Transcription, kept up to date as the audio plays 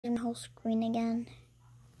in whole screen again.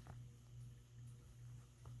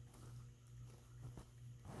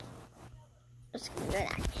 Let's do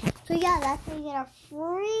that. So yeah, that's how you get a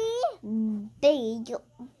free big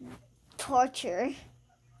torch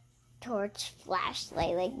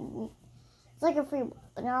flashlight. Like it's like a free,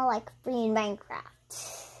 but not like free in Minecraft.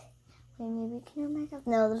 Wait, maybe you can do Minecraft?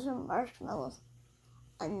 No, there's no marshmallows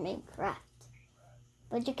on Minecraft.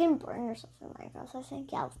 But you can burn yourself in Minecraft. So I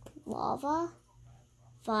think yeah, lava,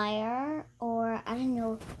 fire, or I don't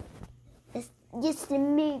know. It's just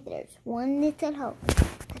maybe there's one little hope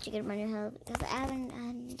that you can burn yourself because I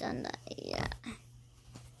haven't done that yet.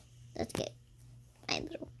 Let's get my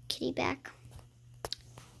little kitty back.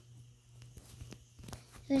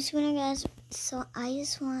 So I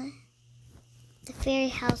just want the fairy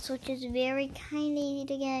house, which is very kind of easy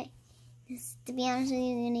to get. To be honest with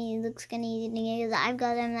you, it looks kind of easy to get because I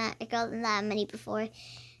got them that many before.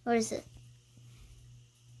 What is it?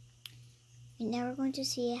 And now we're going to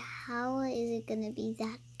see how is it going to be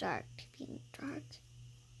that dark.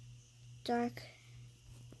 Dark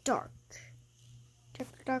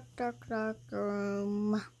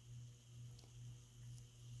room.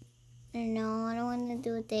 No, I don't want to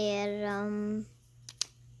do it there.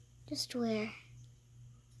 Just where?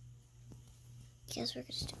 Guess we're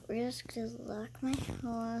just gonna lock my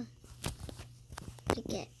hole to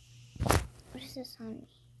get. What is this on me?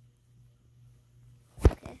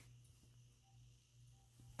 Okay.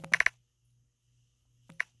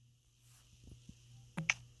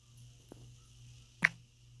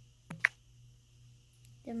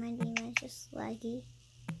 Then my demon is just laggy.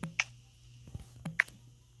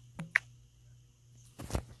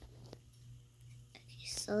 Okay,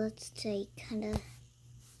 so let's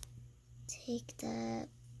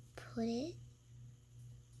put it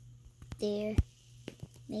there,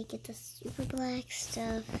 make it the super black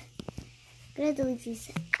stuff. I'm gonna delete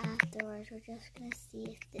these afterwards. We're just gonna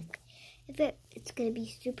see if it's gonna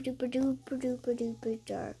be super duper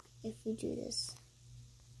dark if we do this.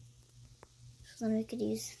 So then we could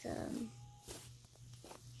use the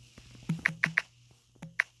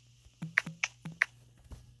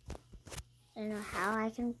I don't know how I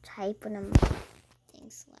can type when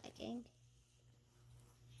things lagging.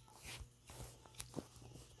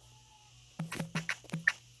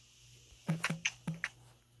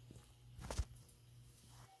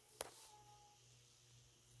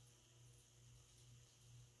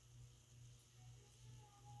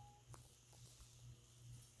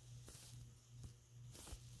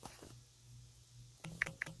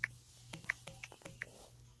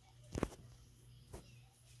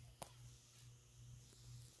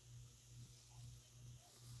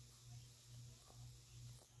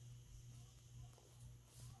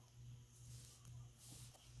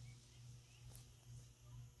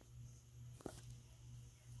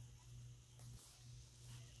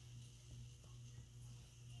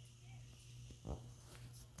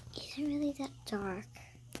 Isn't really that dark.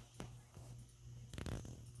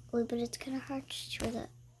 Wait, but it's kind of hard to show that.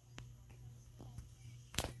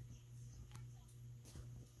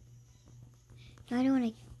 No, I don't want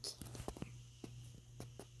to.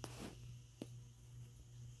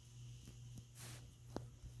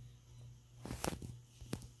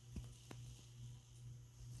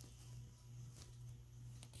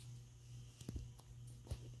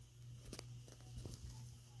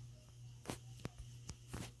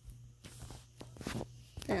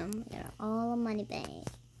 Boom, we got all the money back.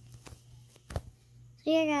 So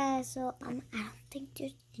yeah guys, so I don't think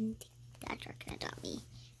there's anything that you're gonna tell me.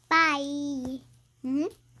 Bye.